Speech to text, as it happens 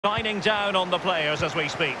Shining down on the players as we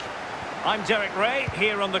speak. I'm Derek Ray,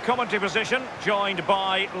 here on the commentary position, joined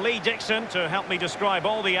by Lee Dixon to help me describe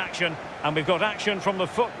all the action. And we've got action from the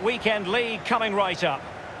FUT Weekend League coming right up.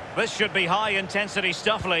 This should be high-intensity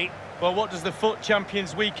stuff, Lee. Well, what does the FUT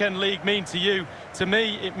Champions Weekend League mean to you? To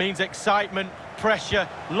me, it means excitement, pressure,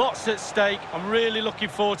 lots at stake. I'm really looking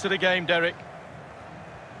forward to the game, Derek.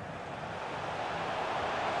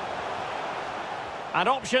 And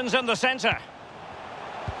options in the centre.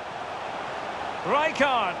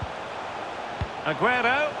 Rijkaard.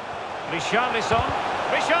 Aguero. Richarlison.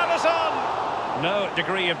 No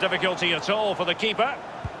degree of difficulty at all for the keeper.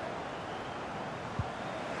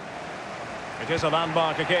 It is a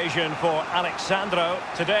landmark occasion for Alexandro.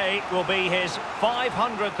 Today will be his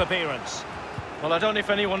 500th appearance. Well, I don't know if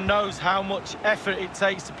anyone knows how much effort it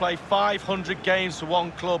takes to play 500 games for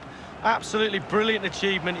one club. Absolutely brilliant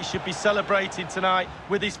achievement. He should be celebrated tonight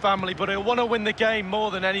with his family, but he'll want to win the game more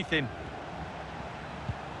than anything.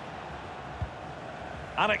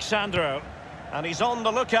 Alexandro, and he's on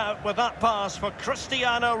the lookout with that pass for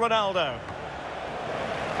Cristiano Ronaldo.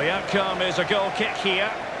 The outcome is a goal kick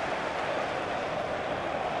here.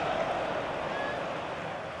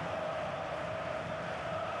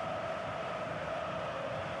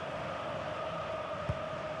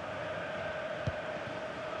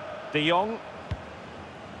 De Jong.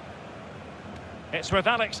 It's with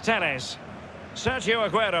Alex Telles. Sergio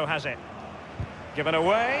Aguero has it. Given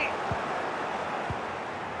away.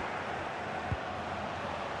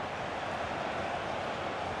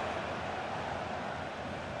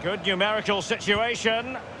 Good numerical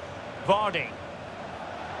situation. Vardy.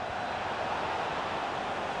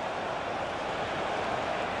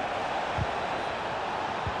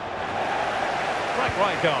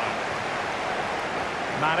 Rijkaard.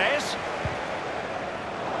 Mahrez.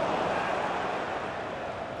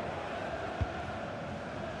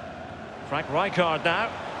 Rijkaard now.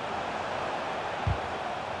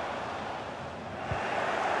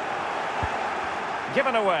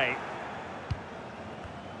 Given away.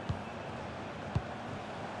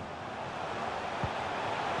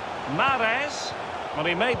 Mahrez. Well,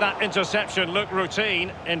 he made that interception look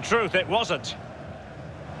routine. In truth, it wasn't.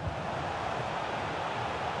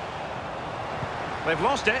 They've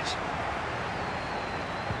lost it.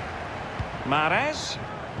 Mahrez.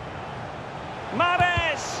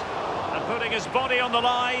 And putting his body on the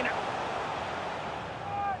line.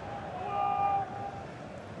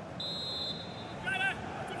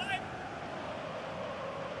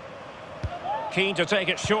 Keen to take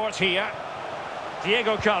it short here.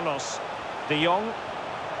 Diego Carlos. De Jong.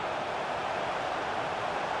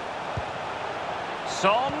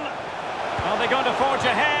 Son. Are they going to forge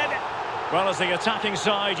ahead? Well, as the attacking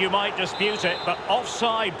side, you might dispute it, but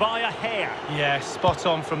offside by a hair. Yeah, spot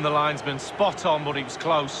on from the linesman. Spot on, but he was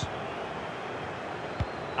close.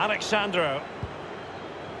 Alexandro.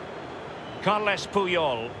 Carles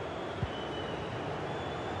Puyol.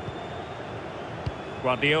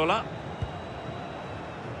 Guardiola.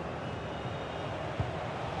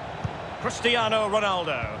 Cristiano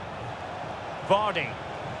Ronaldo. Vardy.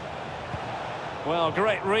 Well,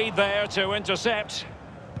 great read there to intercept.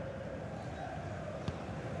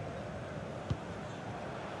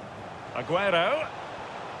 Aguero.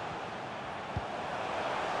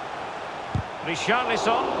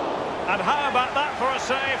 Richarlison. And how about that for a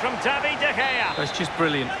save from David De Gea? That's just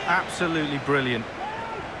brilliant. Absolutely brilliant.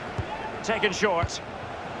 Taken short.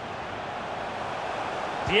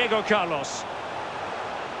 Diego Carlos.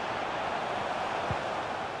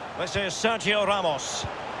 This is Sergio Ramos.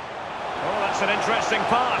 Oh, that's an interesting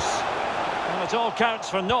pass. Well, it all counts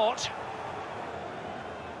for naught.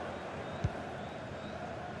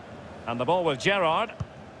 And the ball with Gerrard.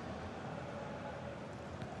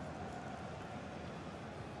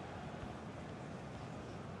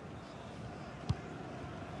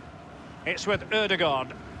 It's with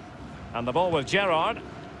Ødegaard. And the ball with Gerrard.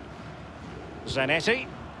 Zanetti.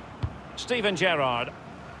 Steven Gerrard.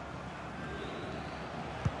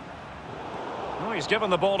 Oh, he's given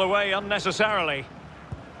the ball away unnecessarily.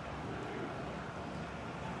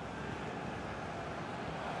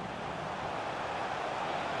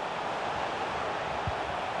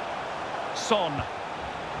 Son.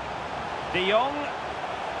 De Jong.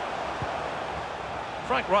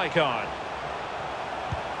 Rijkaard.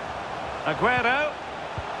 Aguero.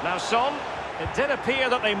 Now Son. It did appear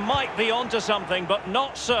that they might be onto something, but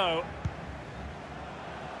not so.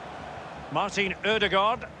 Martin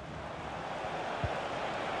Ødegaard.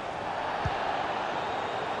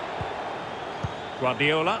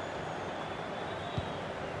 Guardiola.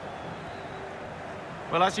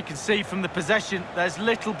 Well, as you can see from the possession, there's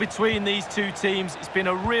little between these two teams. It's been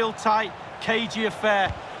a real tight, cagey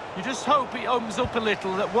affair. You just hope it opens up a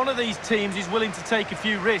little, that one of these teams is willing to take a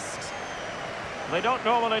few risks. They don't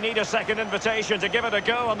normally need a second invitation to give it a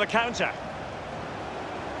go on the counter.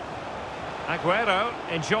 Aguero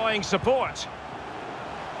enjoying support.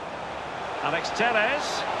 Alex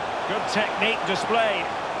Tellez, good technique displayed.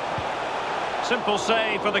 Simple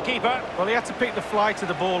save for the keeper. Well, he had to pick the flight of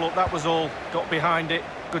the ball up, that was all. Got behind it,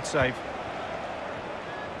 good save.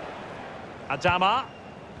 Adama.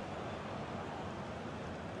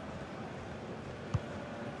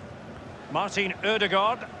 Martin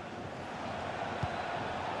Ødegaard.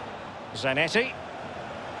 Zanetti.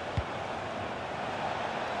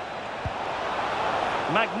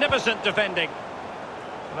 Magnificent defending.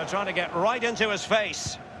 And they're trying to get right into his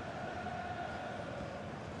face.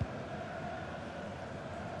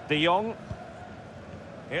 De Jong.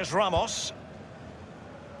 Here's Ramos.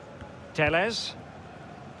 Tellez.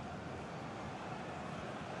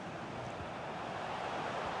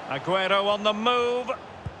 Aguero on the move.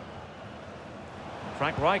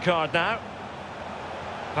 Frank Rijkaard now.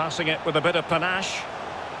 Passing it with a bit of panache.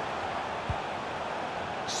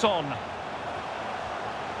 Son.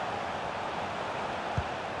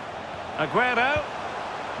 Aguero.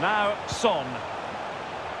 Now Son.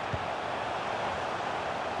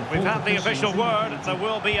 We've had the official word. There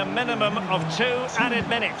will be a minimum of 2 added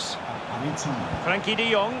minutes. Frankie de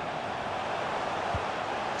Jong.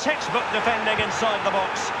 Textbook defending inside the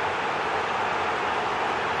box.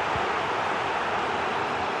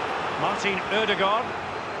 Martin Ødegaard.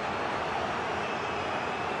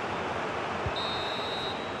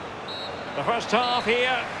 The first half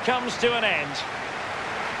here comes to an end.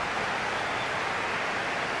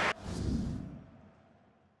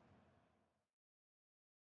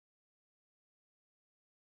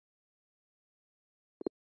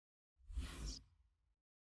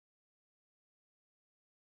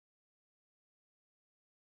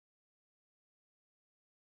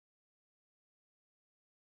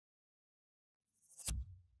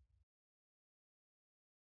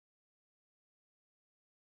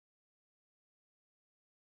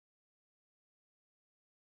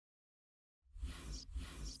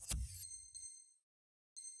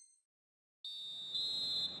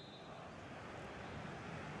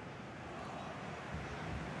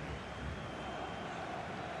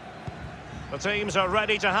 The teams are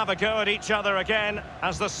ready to have a go at each other again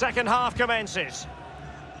as the second half commences.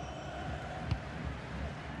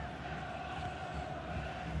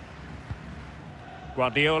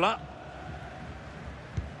 Guardiola.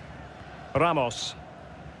 Ramos.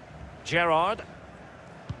 Gerrard.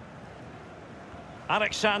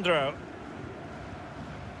 Alexandro.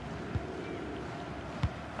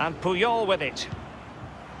 And Puyol with it.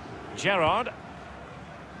 Gerrard.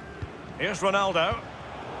 Here's Ronaldo.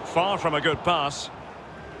 Far from a good pass.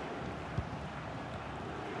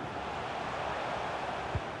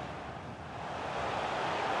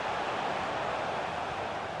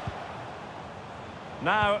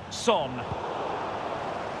 Now Son.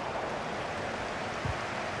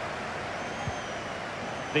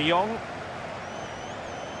 De Jong.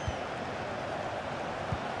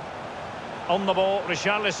 On the ball,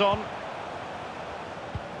 Richarlison.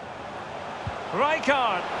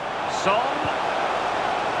 Rijkaard. Son.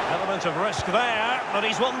 Element of risk there, but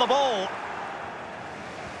he's won the ball.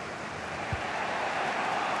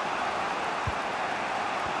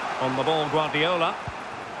 On the ball, Guardiola.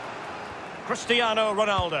 Cristiano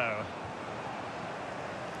Ronaldo.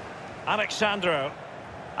 Alexandro.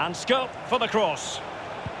 And scope for the cross.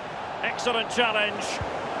 Excellent challenge.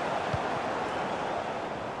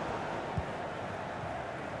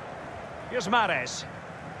 Here's Mahrez.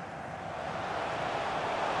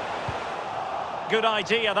 Good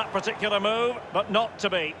idea, that particular move, but not to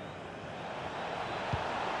be.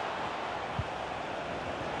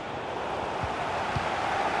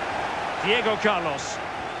 Diego Carlos.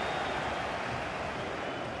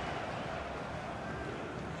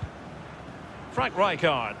 Frank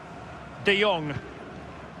Rijkaard. De Jong.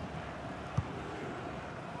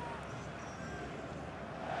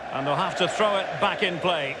 And they'll have to throw it back in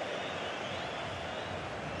play.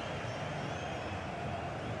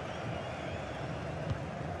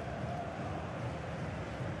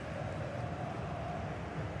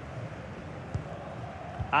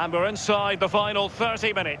 And we're inside the final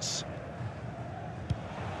 30 minutes.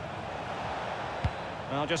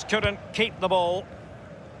 Well, just couldn't keep the ball.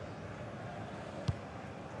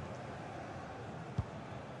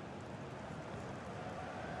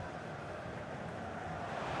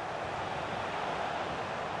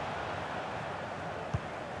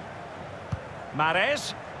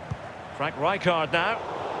 Mahrez. Frank Rijkaard now.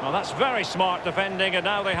 Well, that's very smart defending, and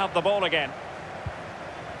now they have the ball again.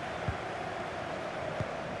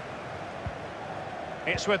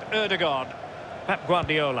 It's with Ødegaard. Pep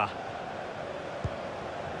Guardiola.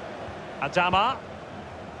 Adama.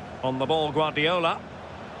 On the ball, Guardiola.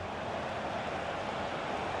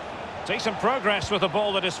 Decent progress with the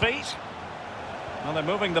ball at his feet. Well, they're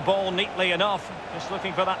moving the ball neatly enough. Just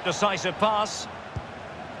looking for that decisive pass.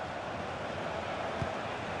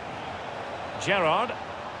 Gerrard.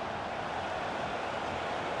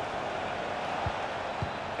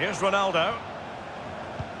 Here's Ronaldo.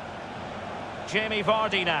 Jamie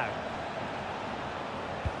Vardy now.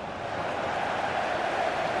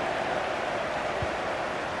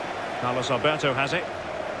 Carlos Alberto has it.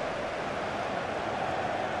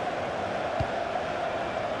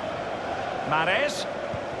 Mahrez.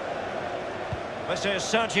 This is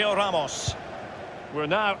Sergio Ramos. We're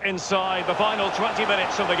now inside the final 20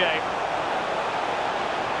 minutes of the game.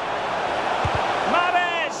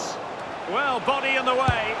 Mahrez! Well, body in the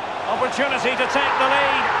way. Opportunity to take the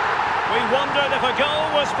lead. We wondered if a goal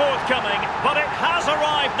was forthcoming, but it has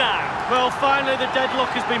arrived now. Well, finally the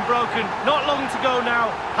deadlock has been broken. Not long to go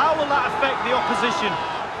now. How will that affect the opposition?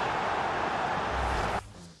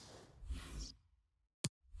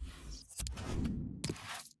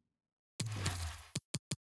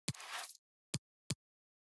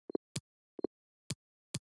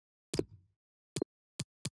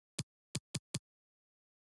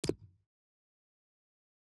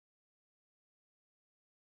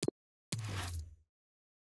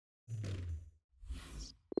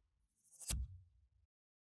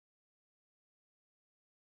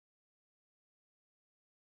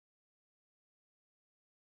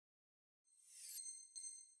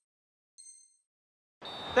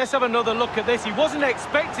 Let's have another look at this. He wasn't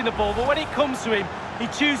expecting the ball, but when it comes to him, he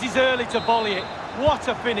chooses early to volley it. What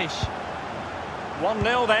a finish.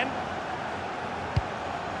 1-0 then.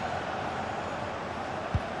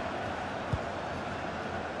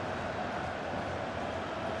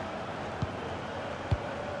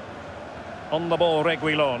 On the ball,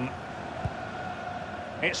 Reguilón.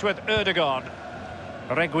 It's with Ødegaard.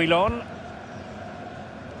 Reguilón.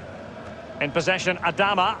 In possession,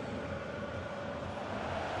 Adama.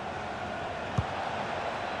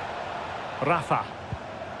 Rafa.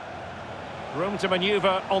 Room to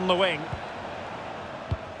manoeuvre on the wing.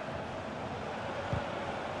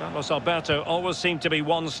 Carlos Alberto always seemed to be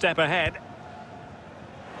one step ahead.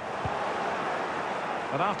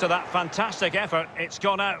 But after that fantastic effort, it's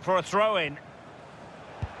gone out for a throw-in.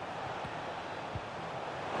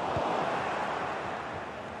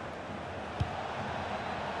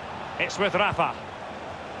 It's with Rafa.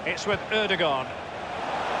 It's with Ødegaard.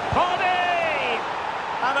 Body!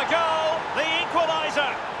 And a goal, the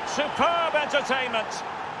equaliser. Superb entertainment.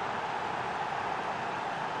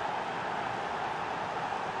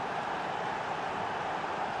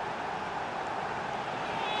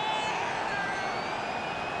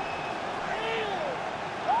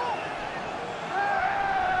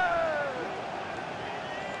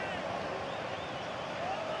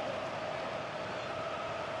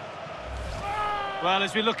 Well,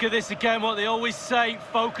 as we look at this again, what they always say,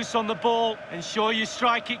 focus on the ball, ensure you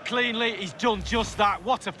strike it cleanly. He's done just that.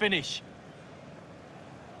 What a finish.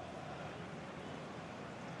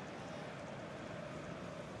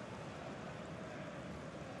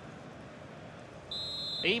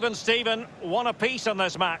 Even Steven, one apiece on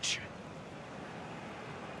this match.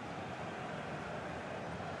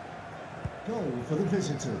 Goal for the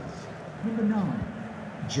visitors. Number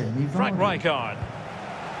 9, Jamie Vardy. Frank Rijkaard.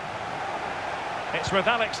 It's with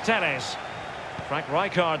Alex Telles. Frank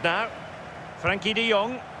Rijkaard now. Frankie de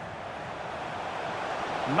Jong.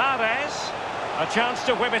 Mahrez. A chance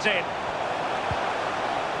to whip it in.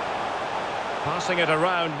 Passing it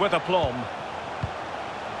around with aplomb.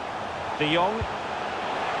 De Jong.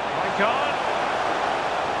 Rijkaard.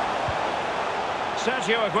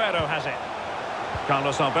 Sergio Aguero has it.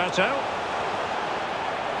 Carlos Alberto.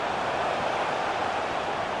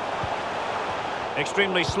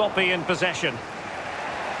 Extremely sloppy in possession.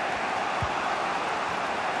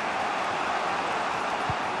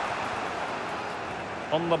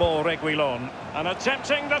 On the ball, Reguilón. And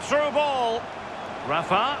attempting the through ball.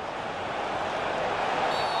 Rafa.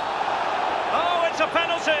 Oh, it's a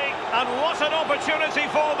penalty. And what an opportunity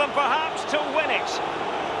for them, perhaps, to win it.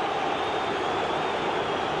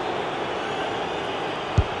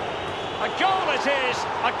 A goal it is.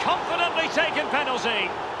 A confidently taken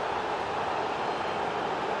penalty.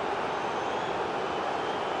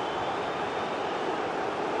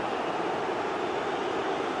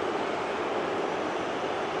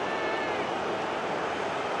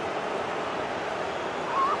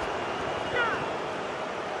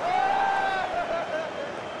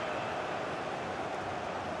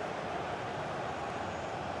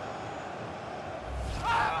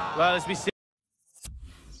 Well, as we see...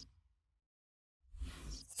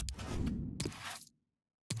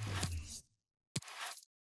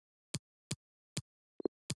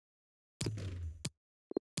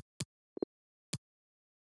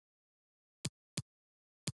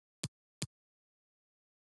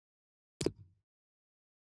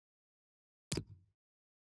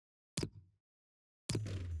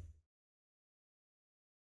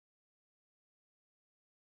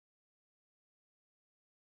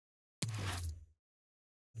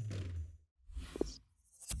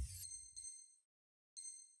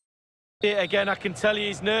 Again, I can tell you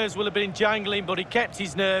his nerves will have been jangling, but he kept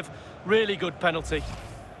his nerve. Really good penalty.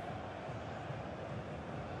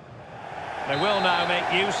 They will now make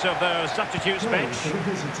use of their substitutes bench.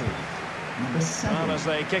 Well, as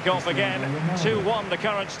they kick off again, 2-1 the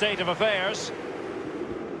current state of affairs.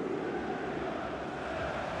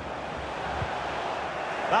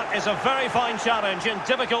 That is a very fine challenge in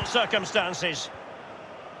difficult circumstances.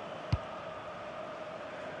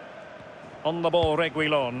 On the ball,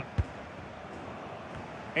 Reguilon.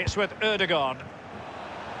 It's with Ødegaard.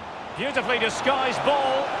 Beautifully disguised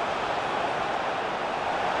ball.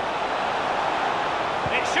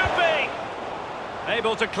 It should be.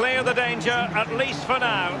 Able to clear the danger, at least for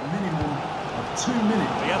now.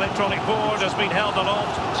 The electronic board has been held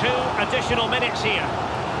aloft. 2 additional minutes here.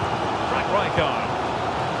 Frank Rijkaard.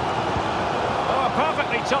 Oh, a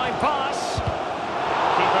perfectly timed pass.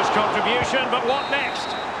 Keeper's contribution, but what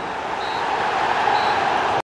next?